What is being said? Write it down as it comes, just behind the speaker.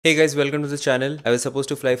Hey guys, welcome to the channel. I was supposed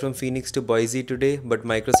to fly from Phoenix to Boise today, but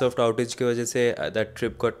Microsoft outage की वजह से that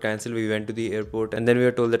trip got cancelled. We went to the airport and then we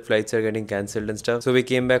were told that flights are getting cancelled and stuff. So we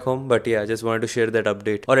came back home, but yeah, just wanted to share that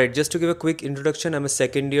update. Alright, just to give a quick introduction, I'm a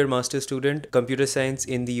second year master student, computer science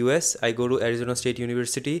in the US. I go to Arizona State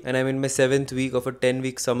University and I'm in my 7th week of a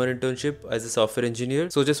 10-week summer internship as a software engineer.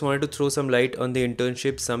 So just wanted to throw some light on the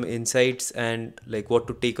internship, some insights and like what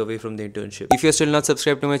to take away from the internship. If you're still not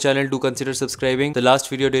subscribed to my channel, do consider subscribing. The last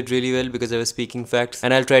video did really well because I was speaking facts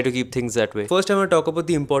and I'll try to keep things that way. First, I want to talk about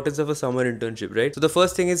the importance of a summer internship, right? So the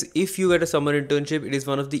first thing is if you get a summer internship, it is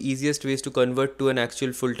one of the easiest ways to convert to an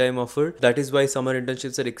actual full-time offer. That is why summer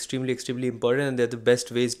internships are extremely important and they're the best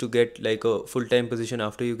ways to get like a full-time position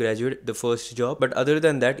after you graduate, the first job. But other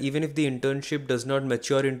than that, even if the internship does not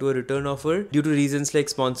mature into a return offer due to reasons like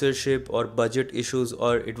sponsorship or budget issues,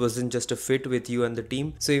 or it wasn't just a fit with you and the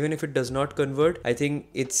team, so even if it does not convert, I think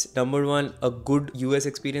it's number one, a good US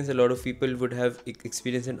experience. A lot of people would have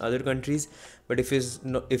experience in other countries, but if it's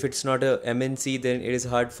not a MNC, then it is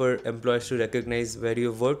hard for employers to recognize where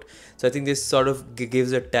you've worked. So I think this sort of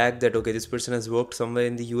gives a tag that okay, this person has worked somewhere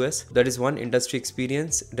in the US. That is one, industry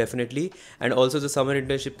experience definitely. And also the summer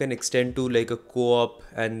internship can extend to like a co-op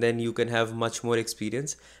and then you can have much more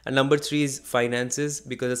experience. And number three is finances,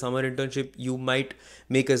 because a summer internship you might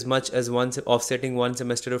make as much as offsetting one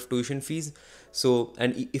semester of tuition fees. So,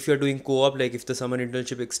 and if you're doing co-op, like if the summer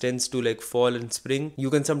internship extends to like fall and spring, you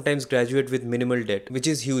can sometimes graduate with minimal debt, which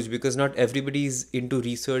is huge because not everybody is into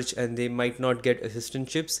research and they might not get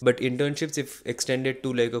assistantships. But internships, if extended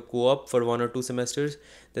to like a co-op for 1 or 2 semesters,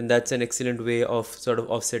 then that's an excellent way of sort of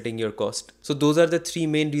offsetting your cost. So those are the three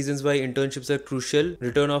main reasons why internships are crucial: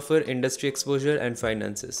 return offer, industry exposure, and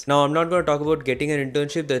finances. Now, I'm not going to talk about getting an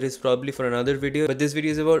internship. That is probably for another video, but this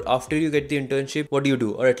video is about after you get the internship, what do you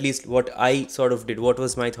do? Or at least what I sort of did. What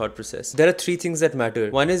was my thought process? There are three things that matter.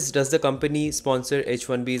 One is, does the company sponsor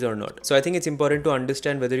H1Bs or not? So I think it's important to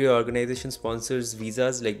understand whether your organization sponsors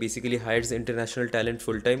visas, like basically hires international talent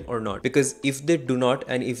full-time or not. Because if they do not,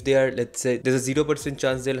 and if they are, let's say there's a 0%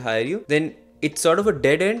 chance they'll hire you, then it's sort of a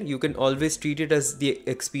dead end. You can always treat it as the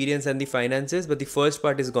experience and the finances, but the first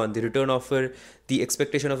part is gone. The return offer, the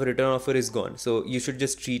expectation of a return offer is gone. So you should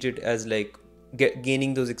just treat it as like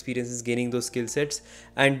gaining those experiences, gaining those skill sets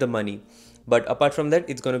and the money. But apart from that,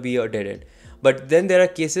 it's going to be a dead end. But then there are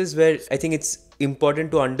cases where I think it's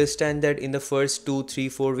important to understand that in the first 2, 3,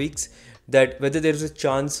 4 weeks, that whether there is a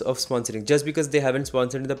chance of sponsoring. Just because they haven't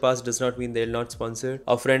sponsored in the past does not mean they'll not sponsor.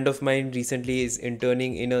 A friend of mine recently is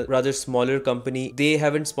interning in a rather smaller company. They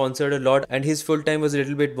haven't sponsored a lot and his full time was a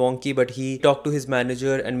little bit wonky, but he talked to his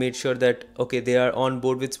manager and made sure that okay, they are on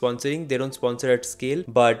board with sponsoring. They don't sponsor at scale,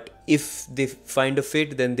 but if they find a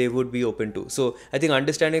fit, then they would be open to. So I think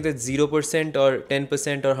understanding that 0% or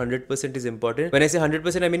 10% or 100% is important. When I say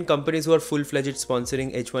 100%, I mean companies who are full-fledged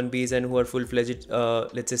sponsoring H1Bs and who are full-fledged,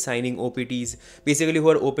 let's say signing OPTs, basically who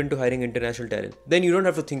are open to hiring international talent. Then you don't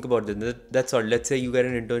have to think about them. That's all. Let's say you get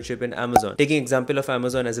an internship in Amazon. Taking example of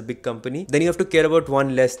Amazon as a big company, then you have to care about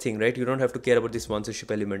one less thing, right? You don't have to care about the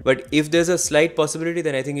sponsorship element. But if there's a slight possibility,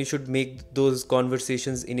 then I think you should make those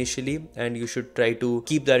conversations initially and you should try to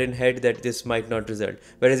keep that in head that this might not result.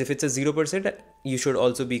 Whereas if it's a 0%, you should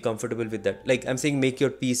also be comfortable with that. Like I'm saying, make your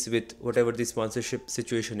peace with whatever the sponsorship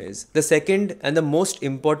situation is. The second and the most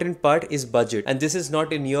important part is budget. And this is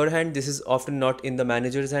not in your hand. This is often not in the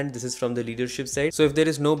manager's hand. This is from the leadership side. So if there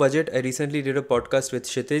is no budget, I recently did a podcast with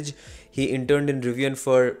Kshitij. He interned in Rivian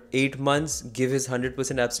for 8 months, give his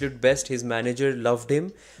 100% absolute best. His manager loved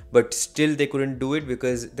him, but still they couldn't do it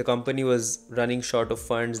because the company was running short of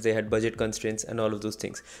funds. They had budget constraints and all of those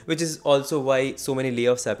things, which is also why so many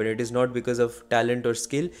layoffs happen. It is not because of talent or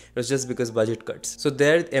skill, it was just because budget cuts. So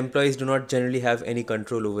their employees do not generally have any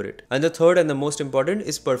control over it. And the third and the most important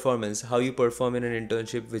is performance, how you perform in an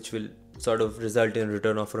internship, which will sort of result in a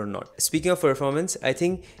return offer or not. Speaking of performance, I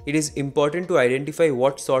think it is important to identify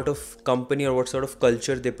what sort of company or what sort of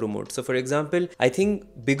culture they promote. So for example, I think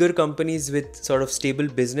bigger companies with sort of stable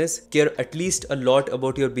business care at least a lot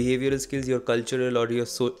about your behavioral skills, your cultural or your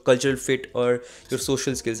cultural fit, or your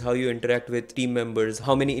social skills, how you interact with team members,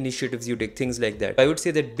 how many initiatives you take, things like that. I would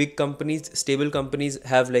say that big companies, stable companies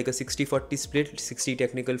have like a 60-40 split, 60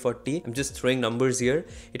 technical, 40. I'm just throwing numbers here.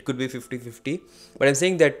 It could be 50-50, but I'm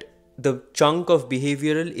saying that the chunk of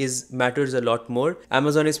behavioral is matters a lot more.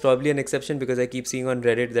 Amazon is probably an exception because I keep seeing on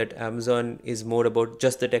Reddit that Amazon is more about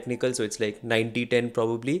just the technical, so it's like 90-10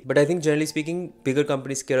 probably. But I think generally speaking, bigger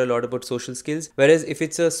companies care a lot about social skills. Whereas if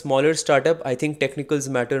it's a smaller startup, I think technicals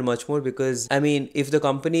matter much more because I mean, if the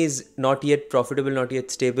company is not yet profitable, not yet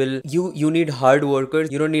stable, you need hard workers.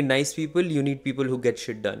 You don't need nice people, you need people who get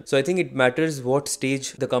shit done. So I think it matters what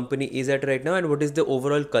stage the company is at right now and what is the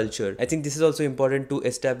overall culture. I think this is also important to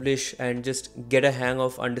establish and just get a hang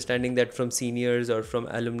of understanding that from seniors or from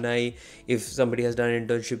alumni, if somebody has done an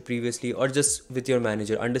internship previously, or just with your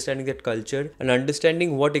manager, understanding that culture and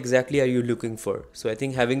understanding what exactly are you looking for. So I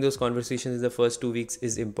think having those conversations in the first 2 weeks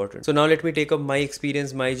is important. So now let me take up my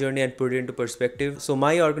experience, my journey, and put it into perspective. So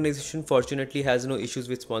my organization fortunately has no issues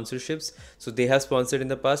with sponsorships. So they have sponsored in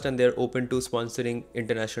the past and they're open to sponsoring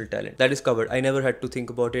international talent. That is covered. I never had to think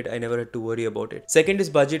about it. I never had to worry about it. Second is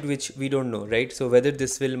budget, which we don't know, right? So whether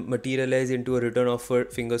this will materialize into a return offer,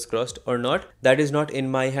 fingers crossed, or not, that is not in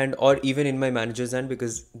my hand or even in my manager's hand,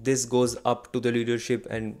 because this goes up to the leadership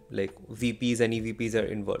and like VPs and EVPs are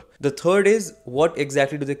involved. The third is what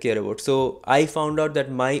exactly do they care about? So I found out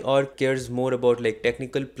that my org cares more about like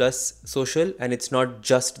technical plus social, and it's not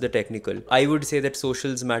just the technical. I would say that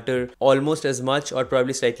socials matter almost as much or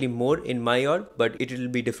probably slightly more in my org, but it will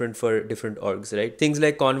be different for different orgs, right? Things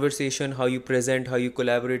like conversation, how you present, how you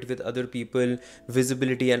collaborate with other people,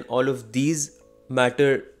 visibility, and all of these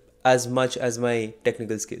matter as much as my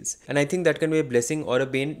technical skills. And I think that can be a blessing or a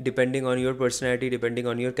bane depending on your personality, depending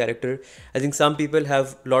on your character. I think some people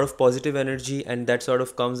have a lot of positive energy and that sort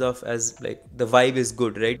of comes off as like the vibe is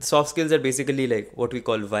good, right? Soft skills are basically like what we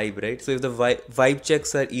call vibe, right? So if the vibe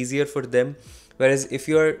checks are easier for them, whereas if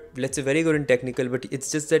you're, let's say, very good in technical, but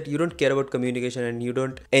it's just that you don't care about communication and you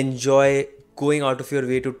don't enjoy going out of your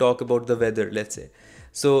way to talk about the weather, let's say,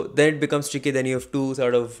 so then it becomes tricky. Then you have to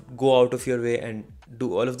sort of go out of your way and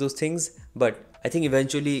do all of those things. But I think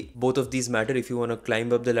eventually both of these matter. If you want to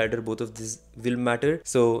climb up the ladder, both of these will matter.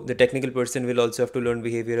 So the technical person will also have to learn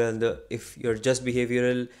behavioral, and if you're just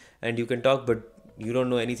behavioral and you can talk but you don't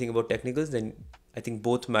know anything about technicals, then I think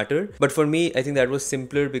both matter. But for me, I think that was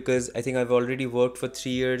simpler because I think I've already worked for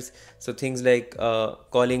 3 years. So things like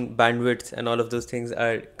calling bandwidth and all of those things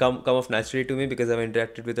are come off naturally to me because I've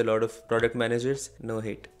interacted with a lot of product managers. No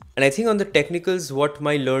hate. And I think on the technicals, what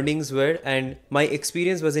my learnings were, and my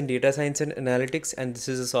experience was in data science and analytics, and this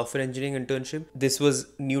is a software engineering internship. This was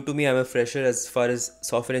new to me. I'm a fresher as far as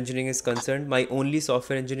software engineering is concerned. My only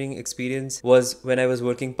software engineering experience was when I was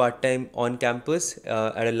working part-time on campus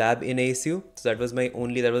at a lab in ASU. So that was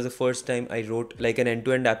the first time I wrote like an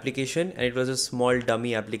end-to-end application, and it was a small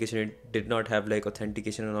dummy application. It did not have like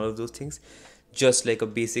authentication and all of those things, just like a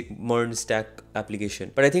basic MERN stack application.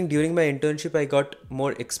 But I think during my internship, I got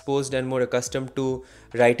more exposed and more accustomed to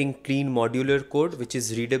writing clean modular code, which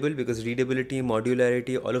is readable, because readability,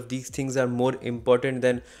 modularity, all of these things are more important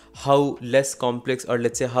than how less complex, or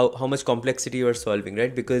let's say how much complexity you are solving,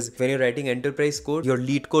 right? Because when you're writing enterprise code, your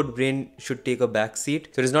lead code brain should take a back seat.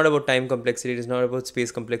 So it is not about time complexity, it is not about space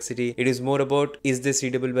complexity. It is more about, is this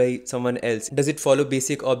readable by someone else? Does it follow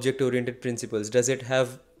basic object-oriented principles? Does it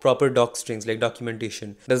have proper doc strings like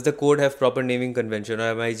documentation? Does the code have proper naming convention, or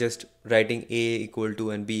am I just writing A equal to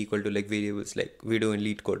and B equal to like variables like we do in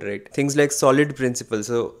lead code, right? Things like solid principles.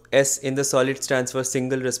 So S in the solid stands for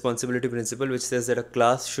single responsibility principle, which says that a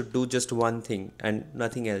class should do just one thing and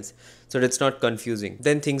nothing else, so that's not confusing.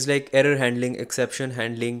 Then things like error handling, exception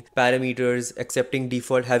handling, parameters, accepting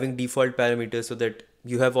default, having default parameters, so that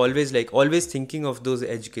you have always thinking of those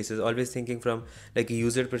edge cases, always thinking from like a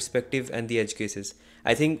user perspective and the edge cases.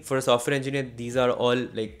 I think for a software engineer, these are all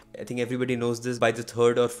like, I think everybody knows this by the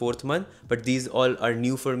third or fourth month, but these all are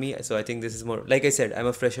new for me. So I think this is more, like I said, I'm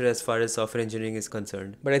a fresher as far as software engineering is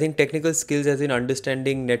concerned. But I think technical skills as in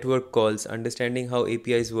understanding network calls, understanding how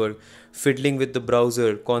APIs work, fiddling with the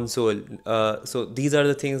browser console. So these are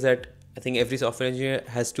the things that I think every software engineer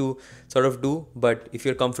has to sort of do, but if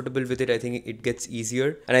you're comfortable with it, I think it gets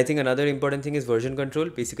easier. And I think another important thing is version control,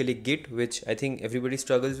 basically Git, which I think everybody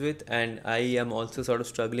struggles with, and I am also sort of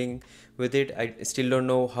struggling with it. I still don't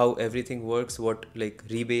know how everything works, what like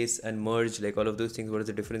rebase and merge, like all of those things, what is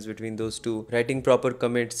the difference between those two. Writing proper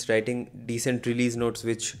commits, writing decent release notes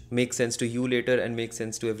which make sense to you later and make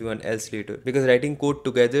sense to everyone else later, because writing code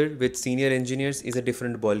together with senior engineers is a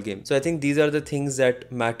different ball game. So I think these are the things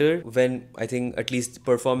that matter when I think at least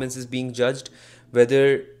performance is being judged,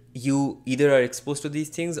 whether you either are exposed to these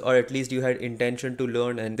things or at least you had intention to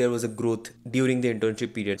learn and there was a growth during the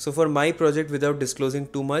internship period. So for my project, without disclosing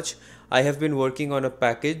too much, I have been working on a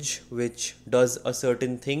package which does a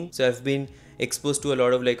certain thing. So I've been exposed to a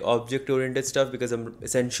lot of like object oriented stuff because I'm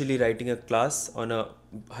essentially writing a class on a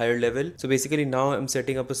higher level. So basically now I'm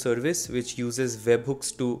setting up a service which uses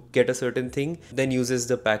webhooks to get a certain thing, then uses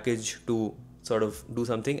the package to sort of do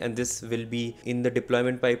something, and this will be in the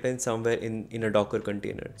deployment pipeline somewhere in a Docker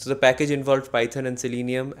container. So the package involved Python and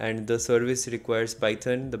Selenium, and the service requires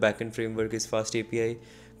Python. The backend framework is fast API,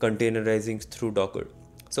 containerizing through Docker.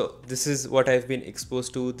 So this is what I've been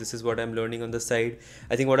exposed to. This is what I'm learning on the side.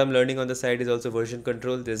 I think what I'm learning on the side is also version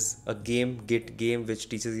control. There's a game, Git game, which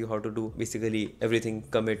teaches you how to do basically everything,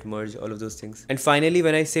 commit, merge, all of those things. And finally,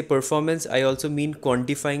 when I say performance, I also mean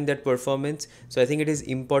quantifying that performance. So I think it is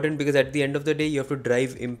important because at the end of the day, you have to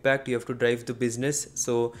drive impact, you have to drive the business.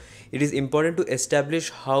 So it is important to establish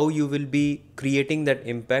how you will be creating that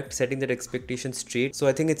impact, setting that expectation straight. So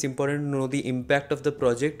I think it's important to know the impact of the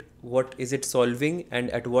project. What is it solving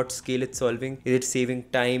and at what scale it's solving? Is it saving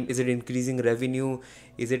time? Is it increasing revenue?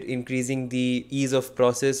 Is it increasing the ease of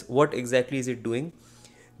process? What exactly is it doing?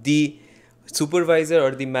 The supervisor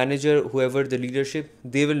or the manager, whoever the leadership,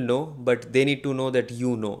 they will know, but they need to know that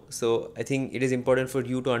you know. So I think it is important for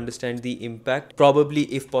you to understand the impact, probably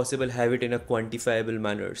if possible have it in a quantifiable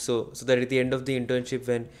manner, so that at the end of the internship,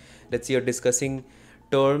 when let's say you're discussing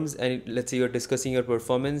terms and let's say you're discussing your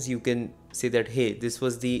performance, you can say that, hey, this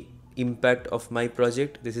was the impact of my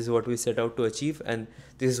project, this is what we set out to achieve, and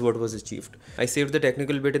this is what was achieved. I saved the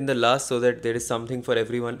technical bit in the last so that there is something for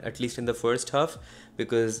everyone, at least in the first half,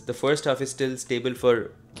 because the first half is still stable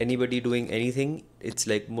for anybody doing anything. It's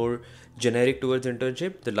like more generic towards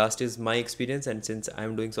internship. The last is my experience, and since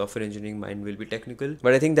I'm doing software engineering, mine will be technical.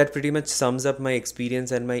 But I think that pretty much sums up my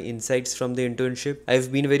experience and my insights from the internship.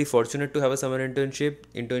 I've been very fortunate to have a summer internship.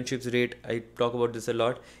 Internships rate, I talk about this a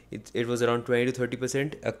lot, it was around 20 to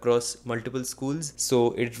 30% across multiple schools.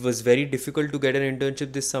 So it was very difficult to get an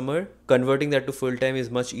internship this summer. Converting that to full time is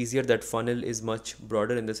much easier. That funnel is much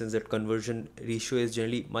broader in the sense that conversion ratio is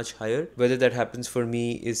generally much higher. Whether that happens for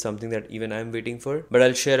me is something that even I'm waiting for. But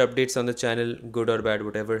I'll share updates on the channel, good or bad,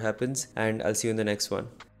 whatever happens, and I'll see you in the next one.